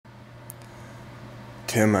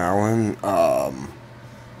Tim Allen.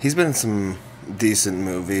 He's been in some decent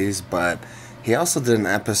movies, but he also did an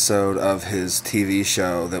episode of his TV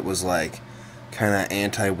show that was like kind of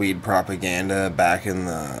anti-weed propaganda back in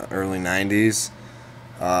the early 90s.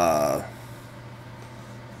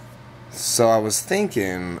 So I was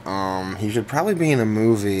thinking he should probably be in a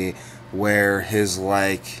movie where his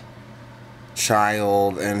like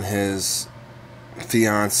child and his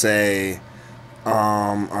fiance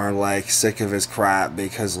are like sick of his crap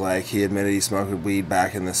because like he admitted he smoked weed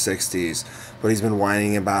back in the 60s, but he's been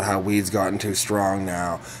whining about how weed's gotten too strong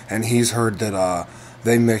now, and he's heard that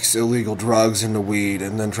they mix illegal drugs into weed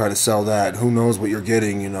and then try to sell that. Who knows what you're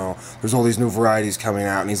getting, you know, there's all these new varieties coming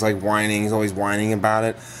out, and he's like whining, he's always whining about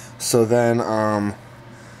it. So then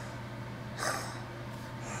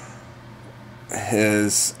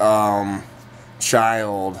his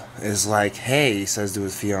child is like, hey, he says to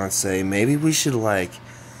his fiance, maybe we should like,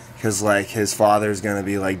 because like his father's gonna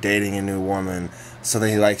be like dating a new woman, so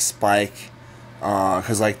they like spike,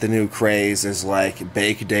 because like the new craze is like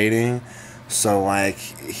bake dating, so like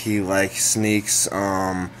he like sneaks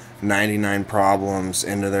 99 problems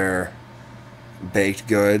into their baked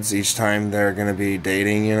goods each time they're gonna be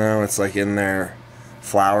dating, you know, it's like in their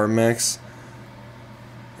flour mix.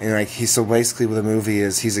 And like so basically what the movie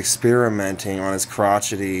is, he's experimenting on his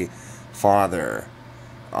crotchety father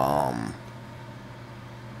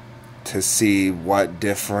to see what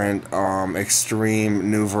different extreme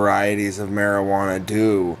new varieties of marijuana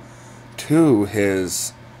do to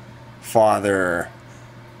his father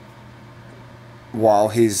while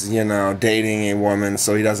he's, you know, dating a woman,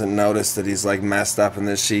 so he doesn't notice that he's like messed up and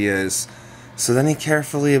that she is. So then he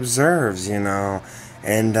carefully observes, you know,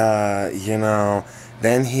 and you know,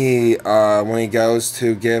 then he, when he goes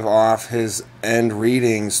to give off his end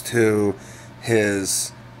readings to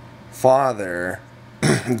his father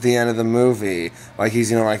at the end of the movie, like he's,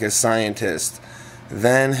 you know, like a scientist,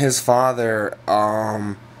 then his father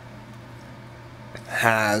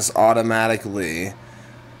has automatically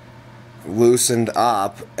loosened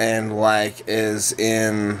up and like is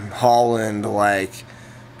in Holland like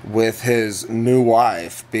with his new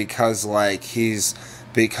wife, because like he's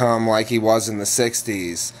become like he was in the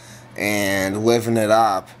 60s and living it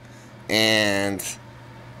up, and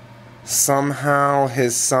somehow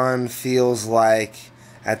his son feels like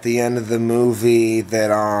at the end of the movie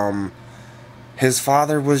that his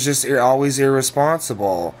father was just always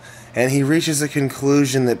irresponsible, and he reaches a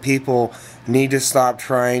conclusion that people need to stop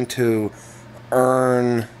trying to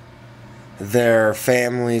earn their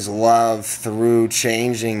family's love through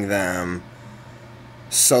changing them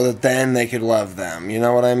so that then they could love them, you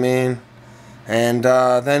know what I mean? And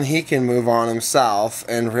then he can move on himself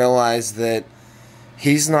and realize that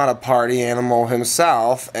he's not a party animal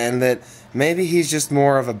himself, and that maybe he's just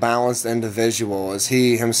more of a balanced individual as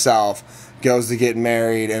he himself goes to get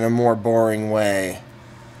married in a more boring way.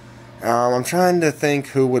 I'm trying to think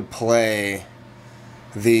who would play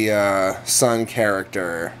the son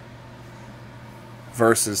character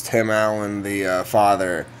versus Tim Allen, the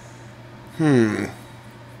father.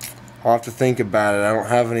 I'll have to think about it. I don't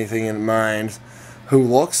have anything in mind who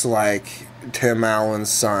looks like Tim Allen's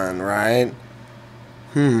son, right?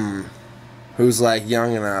 Who's like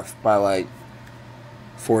young enough by like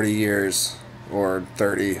 40 years or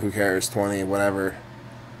 30, who cares, 20, whatever,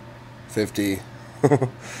 50.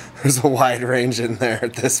 There's a wide range in there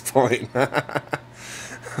at this point.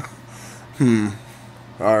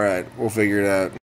 Alright, we'll figure it out.